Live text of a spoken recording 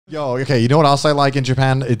Yo, okay, you know what else I like in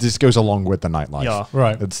Japan? It just goes along with the nightlife. Yeah.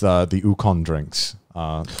 Right. It's the ukon drinks.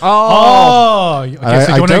 Okay, so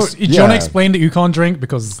do you want to explain the Ukon drink?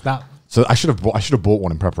 Because that... So I should have bought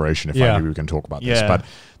one in preparation if I knew we were going to talk about this. Yeah. But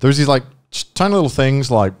there's these like tiny little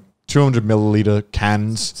things like 200 milliliter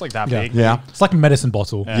cans. It's like that big. Yeah. It's like a medicine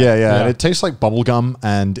bottle. Yeah. And it tastes like bubble gum,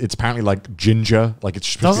 and it's apparently like ginger. Like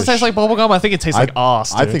it's Does it taste like bubblegum? I think it tastes like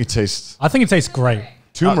ass. I think it tastes I think it tastes great.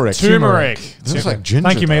 turmeric. Turmeric. This is like ginger.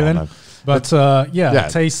 Thank you, though, Malin. man. But it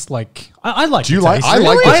tastes like... I like Do you the like? taste. I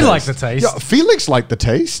like. I like the taste. Yeah, Felix liked the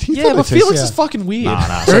taste. He Yeah, thought but the taste- Felix is fucking weird.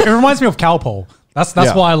 Nah. It reminds me of Cowpole. That's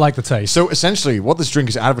why I like the taste. So essentially, what this drink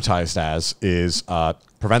is advertised as is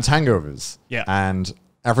prevents hangovers. Yeah. And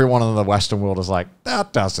everyone in the Western world is like,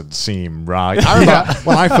 that doesn't seem right. I remember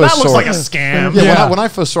when I first That saw looks like it. a scam. Yeah, when I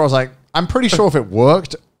first saw it, I was like, I'm pretty sure if it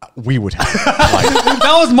worked, we would have it. Like,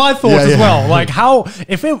 that was my thoughts as well. Like, how,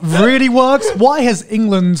 if it really works, why has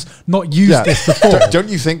England not used this before? Don't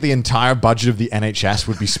you think the entire budget of the NHS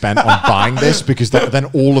would be spent on buying this? Because then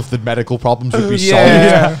all of the medical problems would be solved.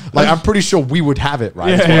 Yeah. Like, I'm pretty sure we would have it, right?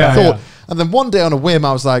 Yeah, That's what yeah, I thought. yeah. And then one day on a whim,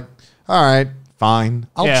 I was like, all right, fine,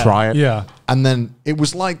 I'll try it. Yeah. And then it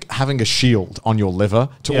was like having a shield on your liver.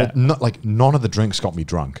 Like, none of the drinks got me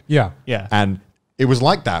drunk. Yeah. Yeah. And it was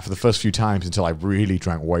like that for the first few times until I really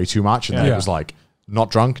drank way too much. And then it was like,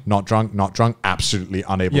 not drunk, absolutely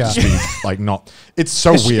unable to speak. Like, not, it's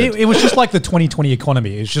so weird. It was just like the 2020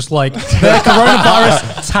 economy. It's just like the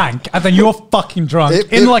coronavirus tank, and then you're fucking drunk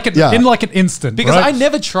in like an instant. Because right? I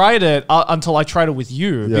never tried it until I tried it with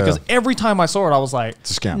you. Yeah. Because every time I saw it, I was like,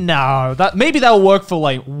 It's a scam. No, maybe that'll work for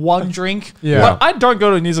like one drink. Yeah. But I don't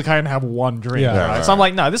go to an izakaya and have one drink. Yeah. Right? Right, So I'm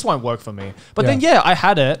like, no, this won't work for me. But then, I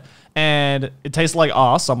had it. And it tasted like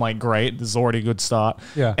ass. I'm like, great, this is already a good start.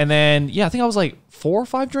 Yeah. And then, I think I was like 4 or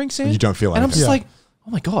 5 drinks in. You don't feel And I'm anything. just like,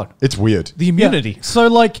 oh my God. It's weird. The immunity. So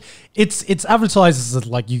like it's advertised as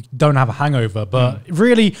like you don't have a hangover, but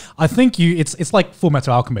really I think it's like Full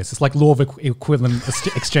Metal Alchemist. It's like law of equivalent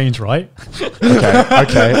exchange, right?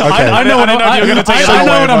 Okay. I know what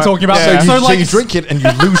I'm talking about. So you drink it and you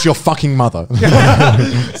lose your fucking mother.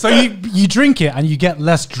 So you drink it and you get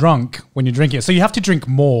less drunk when you drink it. So you have to drink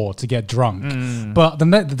more to get drunk. But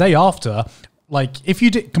the day after, like if you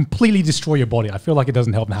completely destroy your body, I feel like it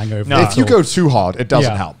doesn't help the hangover. No. If you go too hard, it doesn't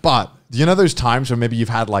Yeah. help. But you know those times where maybe you've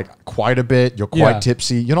had like quite a bit, you're quite Yeah.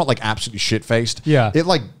 tipsy, you're not like absolutely shit-faced. Yeah. It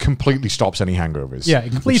like completely stops any hangovers. Yeah,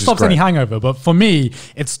 it completely which is stops any great. hangover. But for me,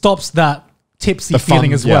 it stops that tipsy The fun,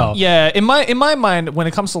 feeling as yeah. well. Yeah, in my mind, when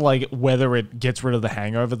it comes to like whether it gets rid of the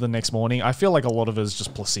hangover the next morning, I feel like a lot of it is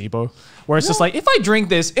just placebo. Where it's just like, if I drink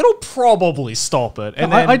this, it'll probably stop it.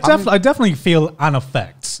 And then I definitely feel an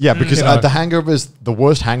effect. Yeah, because You know. the hangovers, the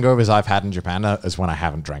worst hangovers I've had in Japan is when I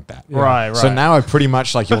haven't drank that. Right. So now I pretty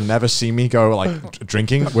much like, you'll never see me go like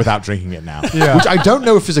drinking without drinking it now. Yeah. Which I don't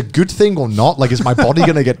know if is a good thing or not. Like, is my body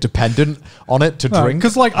going to get dependent on it to drink?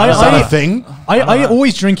 Because like Is that a thing? I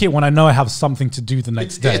always drink it when I know I have something to do the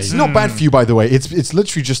next day. It's not bad for you, by the way. It's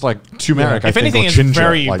literally just like turmeric. Yeah. I If think, anything, or it's ginger.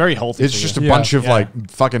 very, Like, very healthy It's for just you. a bunch of Yeah.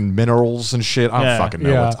 like fucking minerals and shit. I don't fucking know.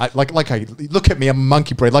 Yeah. Like I look at me, I'm a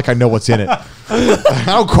monkey brain. Like I know what's in it. I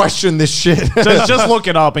don't question this shit. just look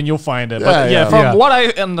it up and you'll find it. But Yeah, from yeah. what I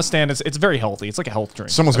understand, it's very healthy. It's like a health drink.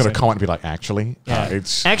 Someone's going to That's it. comment and be like, actually,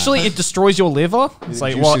 it's Actually, it destroes your liver. It's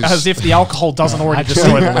like, juices- well, as if the alcohol doesn't already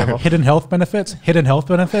destroy the liver. Hidden health benefits,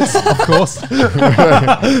 of course.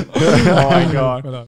 Oh my God.